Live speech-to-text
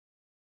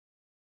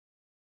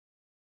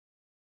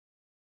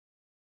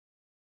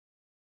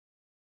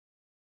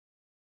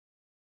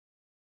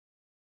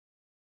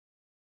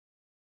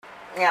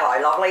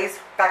Hello lovelies,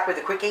 back with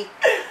the quickie.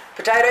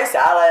 Potato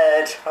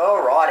salad,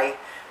 alrighty.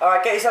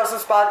 Alright, get yourself some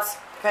spuds,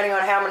 depending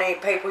on how many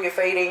people you're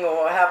feeding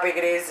or how big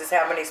it is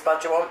how many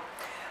spuds you want.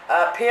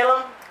 Peel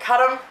them,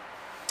 cut them,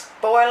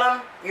 boil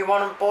them. You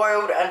want them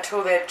boiled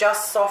until they're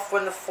just soft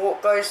when the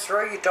fork goes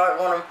through. You don't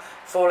want them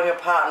falling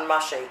apart and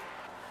mushy.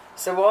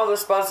 So while the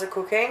spuds are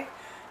cooking,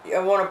 you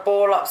want to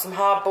boil up some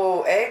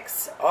hard-boiled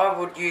eggs. I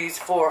would use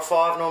 4 or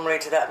 5 normally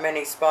to that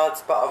many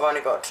spuds, but I've only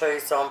got 2,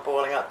 so I'm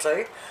boiling up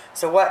 2.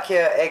 So whack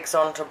your eggs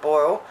on to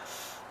boil.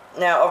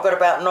 Now I've got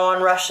about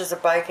 9 rashers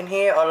of bacon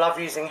here. I love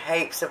using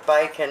heaps of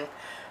bacon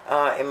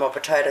in my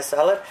potato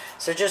salad.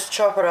 So just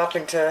chop it up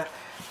into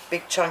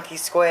big chunky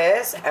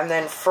squares and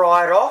then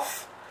fry it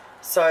off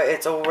so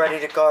it's all ready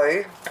to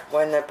go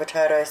when the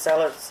potatoes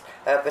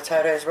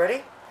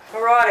ready.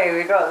 Alrighty,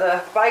 we've got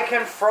the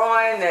bacon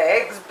frying, the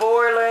eggs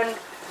boiling,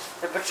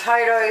 the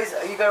potatoes,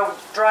 you've got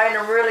to drain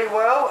them really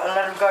well and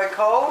let them go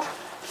cold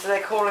so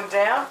they're cooling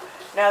down.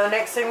 Now the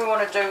next thing we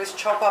want to do is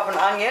chop up an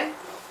onion.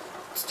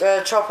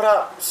 Chop it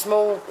up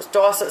small,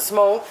 dice it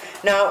small.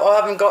 Now I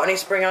haven't got any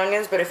spring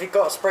onions, but if you've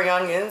got spring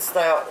onions,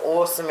 they are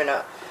awesome in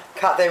it.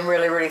 Cut them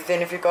really, really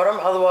thin if you've got them.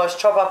 Otherwise,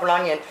 chop up an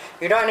onion.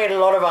 You don't need a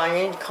lot of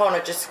onion. You kind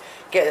of just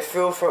get the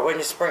feel for it when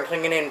you're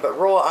sprinkling it in. But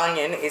raw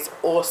onion is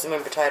awesome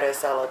in potato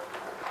salad.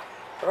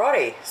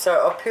 Alrighty,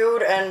 so I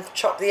peeled and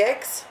chopped the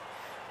eggs.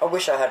 I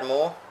wish I had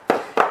more.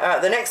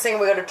 The next thing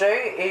we're going to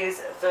do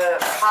is the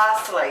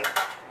parsley.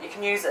 You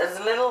can use as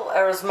little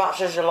or as much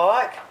as you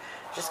like.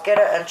 Just get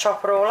it and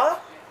chop it all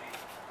up.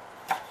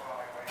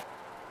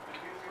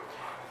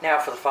 Now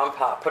for the fun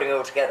part, putting it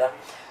all together.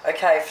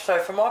 Okay, so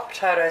for my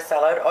potato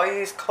salad, I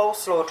use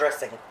coleslaw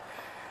dressing.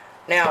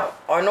 Now,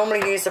 I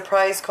normally use the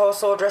Praise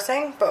coleslaw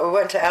dressing, but we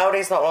went to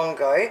Aldi's not long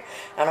ago,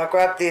 and I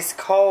grabbed this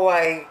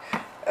Colway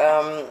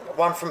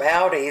one from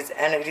Aldi's,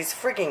 and it is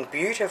freaking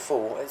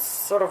beautiful. It's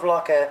sort of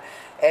like a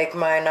egg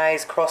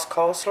mayonnaise cross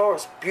coleslaw.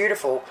 It's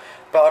beautiful,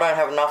 but I don't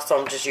have enough, so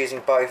I'm just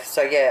using both.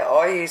 So yeah,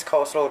 I use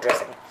coleslaw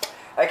dressing.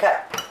 Okay,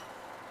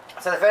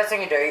 so the first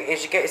thing you do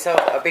is you get yourself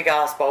a big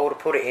ass bowl to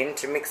put it in,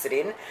 to mix it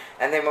in,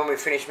 and then when we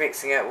finish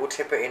mixing it, we'll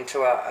tip it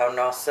into our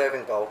nice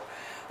serving bowl.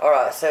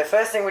 Alright, so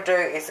first thing we do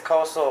is the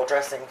coleslaw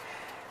dressing.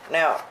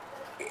 Now,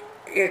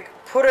 you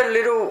put a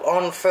little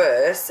on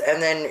first,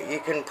 and then you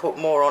can put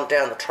more on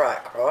down the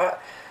track, right?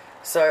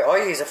 So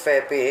I use a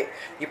fair bit.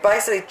 You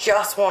basically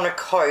just want to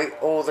coat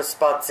all the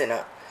spuds in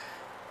it.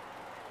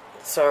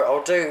 So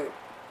I'll do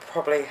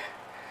probably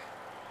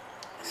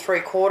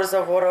 3/4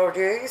 of what I'll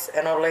use,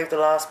 and I'll leave the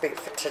last bit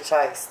to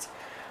taste.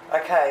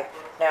 Okay,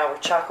 now we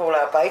chuck all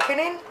our bacon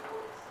in.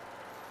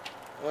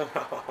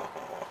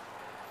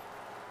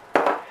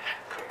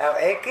 Our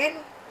egg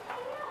in.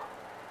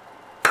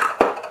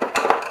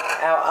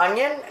 Our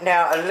onion.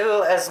 Now a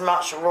little as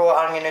much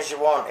raw onion as you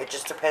want. It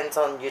just depends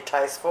on your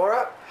taste for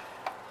it.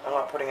 I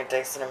like putting a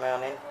decent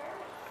amount in.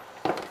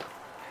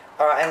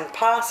 Alright, and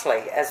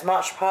parsley. As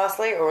much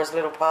parsley or as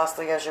little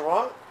parsley as you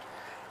want.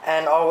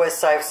 And I always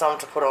save some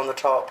to put on the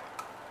top.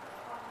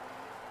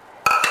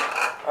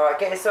 Alright,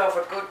 get yourself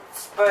a good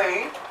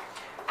spoon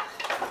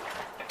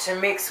to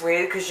mix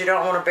with, because you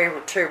don't want to be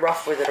too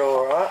rough with it,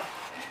 alright?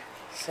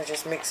 So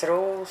just mix it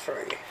all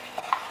through.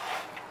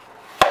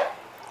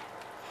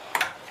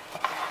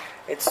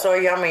 It's so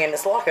yummy, and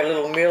it's like a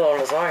little meal on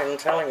its own, I'm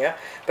telling you.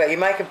 But you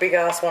make a big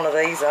ass one of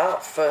these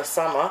up for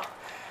summer.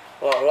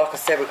 Like I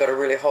said, we've got a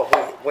really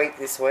hot week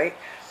this week.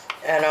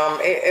 And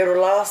it'll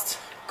last,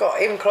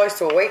 even close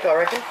to a week, I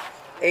reckon.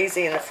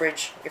 Easy in the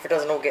fridge, if it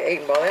doesn't all get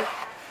eaten by then.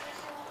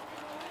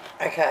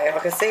 Okay, I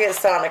can see it's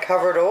starting to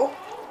cover it all.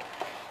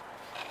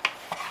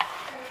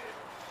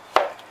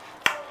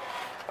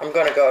 I'm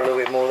going to go a little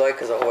bit more though,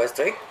 because I always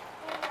do.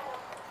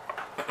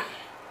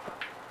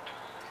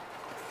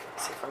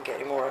 See if I can get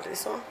any more out of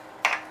this one.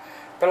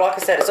 But like I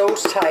said, it's all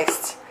to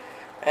taste.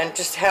 And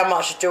just how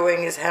much you're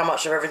doing is how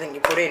much of everything you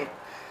put in.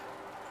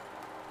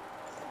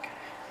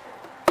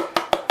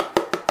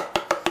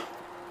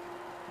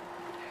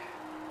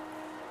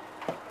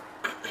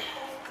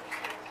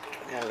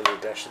 And a little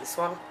dash of this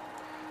one.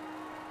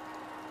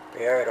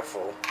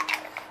 Beautiful.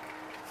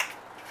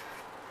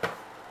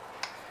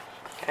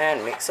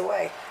 And mix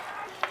away.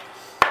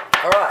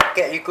 Alright,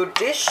 get your good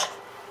dish.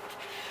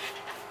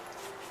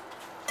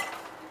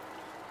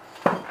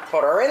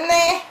 Put her in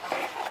there.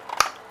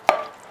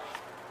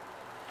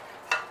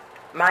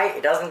 Mate,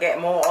 it doesn't get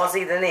more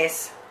Aussie than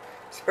this.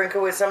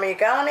 Sprinkle with some of your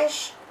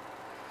garnish.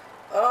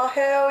 Oh,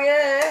 hell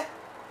yeah.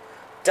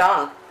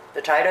 Done.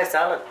 Potato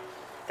salad.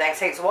 Thanks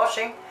heaps for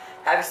watching.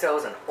 Have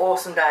yourselves an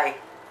awesome day.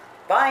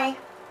 Bye.